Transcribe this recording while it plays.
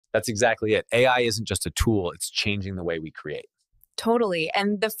That's exactly it. AI isn't just a tool, it's changing the way we create. Totally.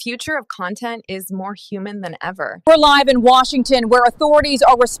 And the future of content is more human than ever. We're live in Washington, where authorities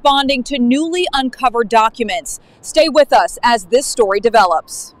are responding to newly uncovered documents. Stay with us as this story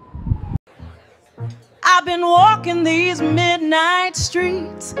develops. I've been walking these midnight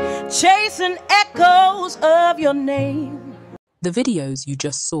streets, chasing echoes of your name. The videos you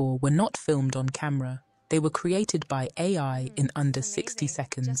just saw were not filmed on camera. They were created by AI in under 60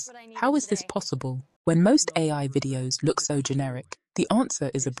 seconds. How is this possible? When most AI videos look so generic, the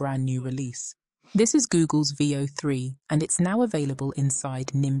answer is a brand new release. This is Google's Veo 3, and it's now available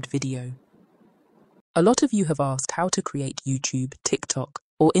inside Nim.video. A lot of you have asked how to create YouTube, TikTok,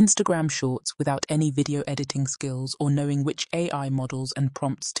 or Instagram Shorts without any video editing skills or knowing which AI models and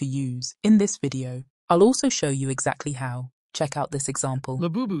prompts to use. In this video, I'll also show you exactly how. Check out this example.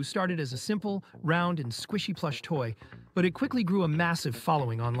 Labubu started as a simple, round, and squishy plush toy, but it quickly grew a massive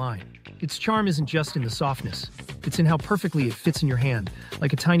following online. Its charm isn't just in the softness, it's in how perfectly it fits in your hand,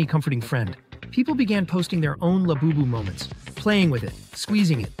 like a tiny comforting friend. People began posting their own Labubu moments, playing with it,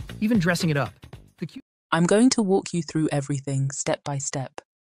 squeezing it, even dressing it up. I'm going to walk you through everything step by step.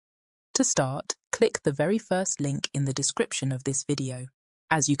 To start, click the very first link in the description of this video.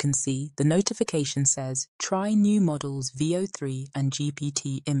 As you can see, the notification says, Try new models Veo 3 and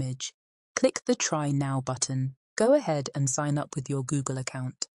GPT image. Click the Try Now button. Go ahead and sign up with your Google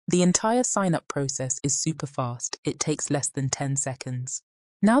account. The entire sign-up process is super fast. It takes less than 10 seconds.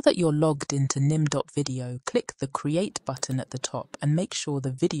 Now that you're logged into Nim.video, click the Create button at the top and make sure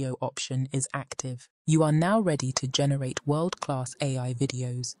the video option is active. You are now ready to generate world-class AI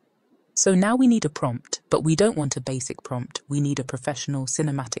videos. So now we need a prompt, but we don't want a basic prompt. We need a professional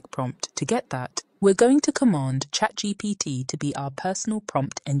cinematic prompt. To get that, we're going to command ChatGPT to be our personal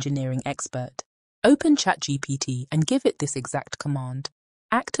prompt engineering expert. Open ChatGPT and give it this exact command.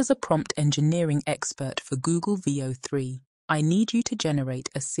 Act as a prompt engineering expert for Google Veo 3. I need you to generate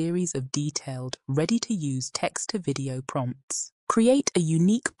a series of detailed, ready-to-use text-to-video prompts. Create a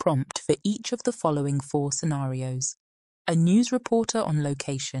unique prompt for each of the following 4 scenarios: a news reporter on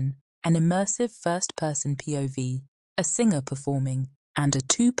location, an immersive first-person POV, a singer performing, and a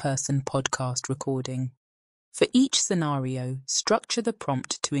 2-person podcast recording. For each scenario, structure the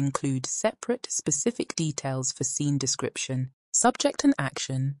prompt to include separate, specific details for scene description, subject and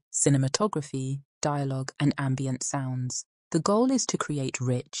action, cinematography, dialogue, and ambient sounds. The goal is to create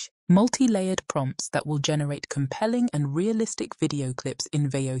rich, multi-layered prompts that will generate compelling and realistic video clips in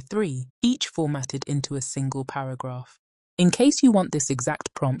Veo 3, each formatted into a single paragraph. In case you want this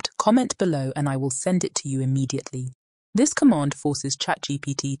exact prompt, comment below and I will send it to you immediately. This command forces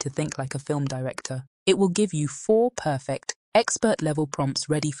ChatGPT to think like a film director. It will give you 4 perfect, expert-level prompts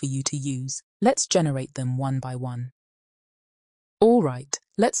ready for you to use. Let's generate them one by one. Alright,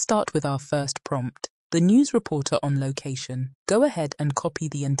 let's start with our first prompt. The news reporter on location. Go ahead and copy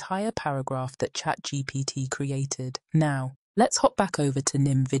the entire paragraph that ChatGPT created. Now, let's hop back over to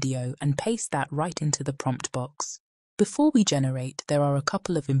Nim.video and paste that right into the prompt box. Before we generate, there are a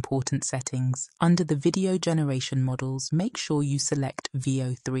couple of important settings. Under the video generation models, make sure you select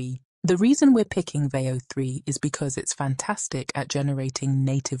Veo 3. The reason we're picking Veo 3 is because it's fantastic at generating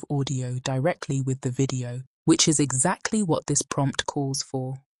native audio directly with the video, which is exactly what this prompt calls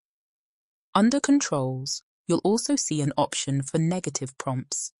for. Under Controls, you'll also see an option for negative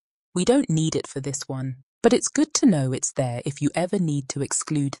prompts. We don't need it for this one, but it's good to know it's there if you ever need to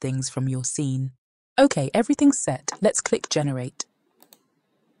exclude things from your scene. Okay, everything's set. Let's click Generate.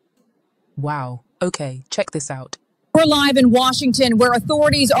 Wow. Okay, check this out. We're live in Washington, where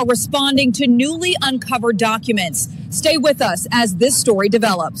authorities are responding to newly uncovered documents. Stay with us as this story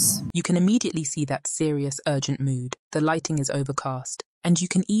develops. You can immediately see that serious, urgent mood. The lighting is overcast, and you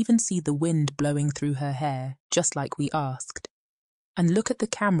can even see the wind blowing through her hair, just like we asked. And look at the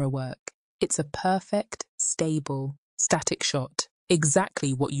camera work. It's a perfect, stable, static shot.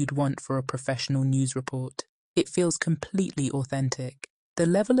 Exactly what you'd want for a professional news report. It feels completely authentic. The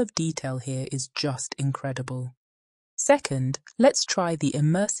level of detail here is just incredible. Second, let's try the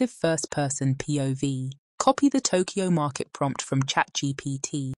immersive first-person POV. Copy the Tokyo market prompt from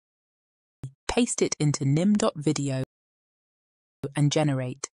ChatGPT. Paste it into Nim.video and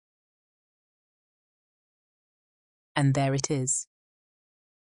generate. And there it is.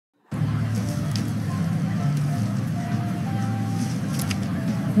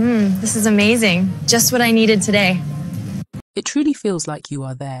 This is amazing. Just what I needed today. It truly feels like you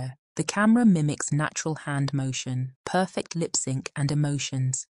are there. The camera mimics natural hand motion, perfect lip sync, and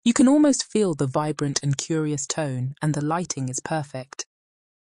emotions. You can almost feel the vibrant and curious tone, and the lighting is perfect.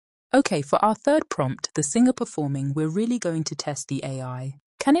 Okay, for our third prompt, the singer performing, we're really going to test the AI.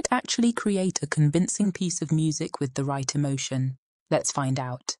 Can it actually create a convincing piece of music with the right emotion? Let's find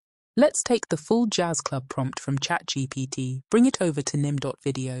out. Let's take the full jazz club prompt from ChatGPT, bring it over to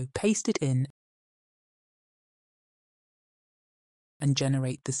Nim.video, paste it in, and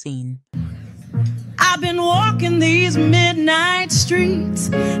generate the scene. I've been walking these midnight streets,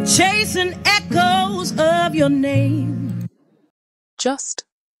 chasing echoes of your name. Just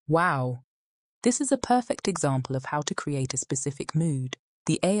wow. This is a perfect example of how to create a specific mood.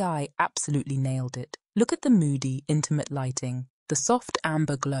 The AI absolutely nailed it. Look at the moody, intimate lighting, the soft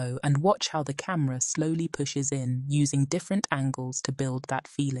amber glow, and watch how the camera slowly pushes in, using different angles to build that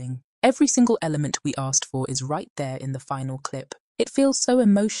feeling. Every single element we asked for is right there in the final clip. It feels so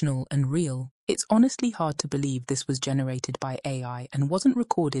emotional and real. It's honestly hard to believe this was generated by AI and wasn't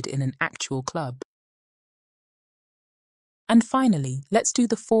recorded in an actual club. And finally, let's do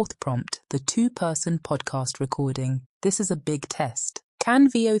the fourth prompt, the two-person podcast recording. This is a big test.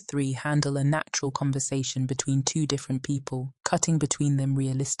 Can VO3 handle a natural conversation between two different people, cutting between them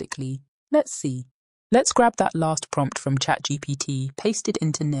realistically? Let's see. Let's grab that last prompt from ChatGPT, paste it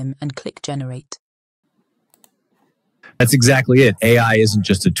into Nim, and click Generate. That's exactly it. AI isn't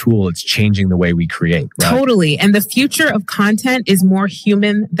just a tool, it's changing the way we create. Right? Totally. And the future of content is more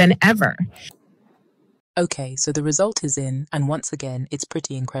human than ever. Okay, so the result is in, and once again, it's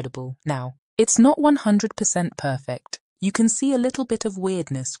pretty incredible. Now, it's not 100% perfect. You can see a little bit of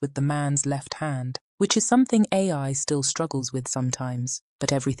weirdness with the man's left hand, which is something AI still struggles with sometimes.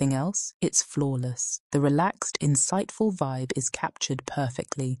 But everything else, it's flawless. The relaxed, insightful vibe is captured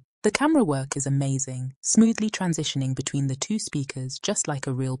perfectly. The camera work is amazing, smoothly transitioning between the two speakers just like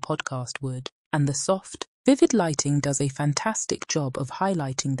a real podcast would. And the soft, vivid lighting does a fantastic job of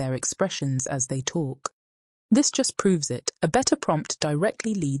highlighting their expressions as they talk. This just proves it. A better prompt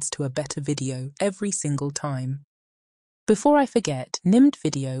directly leads to a better video every single time. Before I forget,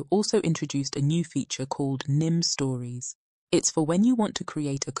 Nim.video also introduced a new feature called Nim Stories. It's for when you want to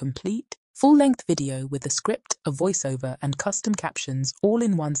create a complete, full-length video with a script, a voiceover, and custom captions all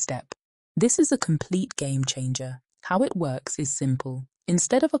in one step. This is a complete game changer. How it works is simple.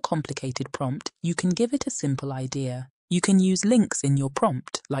 Instead of a complicated prompt, you can give it a simple idea. You can use links in your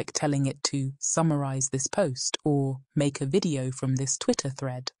prompt, like telling it to summarize this post or make a video from this Twitter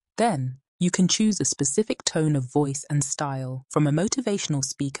thread. Then, you can choose a specific tone of voice and style, from a motivational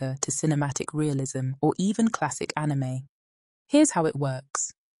speaker to cinematic realism or even classic anime. Here's how it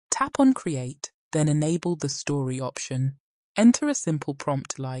works. Tap on Create, then enable the Story option. Enter a simple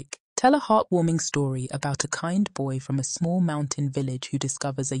prompt like, tell a heartwarming story about a kind boy from a small mountain village who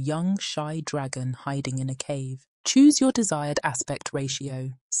discovers a young, shy dragon hiding in a cave. Choose your desired aspect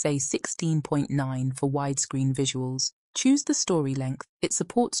ratio, say 16:9 for widescreen visuals. Choose the story length. It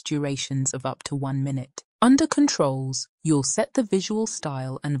supports durations of up to 1 minute. Under Controls, you'll set the visual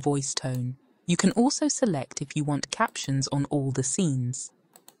style and voice tone. You can also select if you want captions on all the scenes.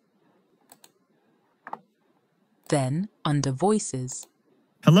 Then, under Voices,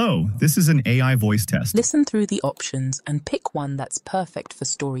 hello, this is an AI voice test. Listen through the options and pick one that's perfect for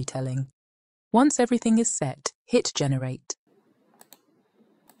storytelling. Once everything is set, hit Generate.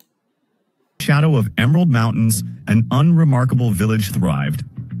 Shadow of Emerald Mountains, an unremarkable village thrived.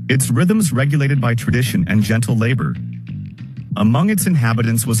 Its rhythms regulated by tradition and gentle labor. Among its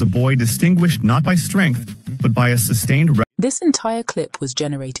inhabitants was a boy distinguished not by strength, but by a sustained... This entire clip was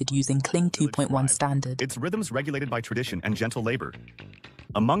generated using Kling 2.1 standard. Its rhythms regulated by tradition and gentle labor.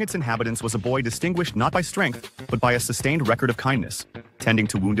 Among its inhabitants was a boy distinguished not by strength, but by a sustained record of kindness, tending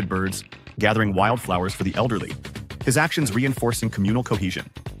to wounded birds, gathering wildflowers for the elderly, his actions reinforcing communal cohesion.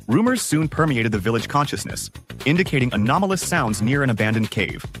 Rumors soon permeated the village consciousness, indicating anomalous sounds near an abandoned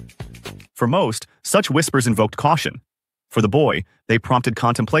cave. For most, such whispers invoked caution. For the boy, they prompted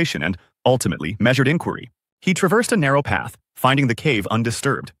contemplation and, ultimately, measured inquiry. He traversed a narrow path, finding the cave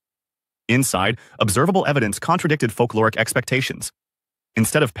undisturbed. Inside, observable evidence contradicted folkloric expectations.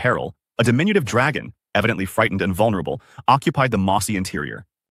 Instead of peril, a diminutive dragon, evidently frightened and vulnerable, occupied the mossy interior.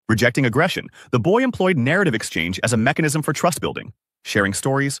 Rejecting aggression, the boy employed narrative exchange as a mechanism for trust building, sharing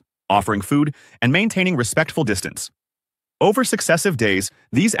stories, offering food, and maintaining respectful distance. Over successive days,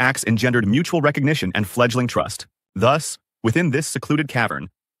 these acts engendered mutual recognition and fledgling trust. Thus, within this secluded cavern,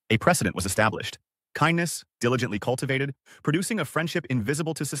 a precedent was established. Kindness, diligently cultivated, producing a friendship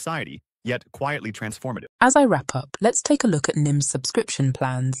invisible to society, yet quietly transformative. As I wrap up, let's take a look at Nim's subscription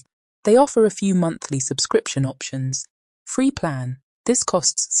plans. They offer a few monthly subscription options. Free plan. This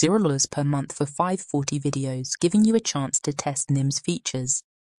costs $0 per month for 540 videos, giving you a chance to test Nim's features.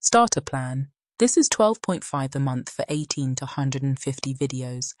 Starter plan. This is $12.5 a month for 18 to 150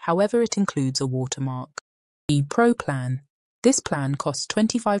 videos, however it includes a watermark. The Pro plan. This plan costs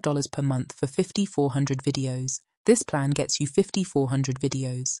 $25 per month for 5,400 videos. This plan gets you 5,400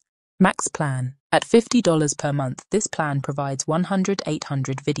 videos. Max plan. At $50 per month, this plan provides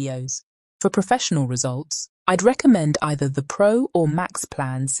 100-800 videos. For professional results, I'd recommend either the Pro or Max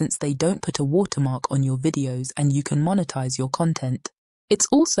plans since they don't put a watermark on your videos and you can monetize your content. It's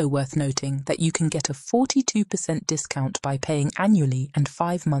also worth noting that you can get a 42% discount by paying annually and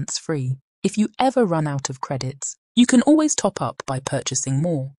 5 months free. If you ever run out of credits, you can always top up by purchasing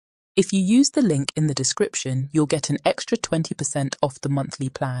more. If you use the link in the description, you'll get an extra 20% off the monthly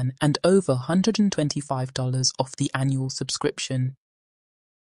plan and over $125 off the annual subscription.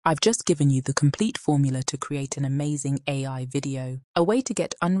 I've just given you the complete formula to create an amazing AI video, a way to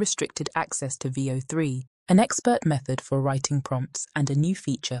get unrestricted access to VO3, an expert method for writing prompts, and a new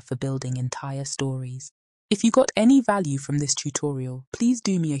feature for building entire stories. If you got any value from this tutorial, please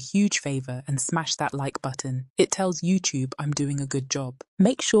do me a huge favor and smash that like button. It tells YouTube I'm doing a good job.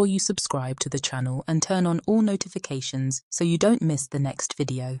 Make sure you subscribe to the channel and turn on all notifications so you don't miss the next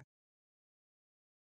video.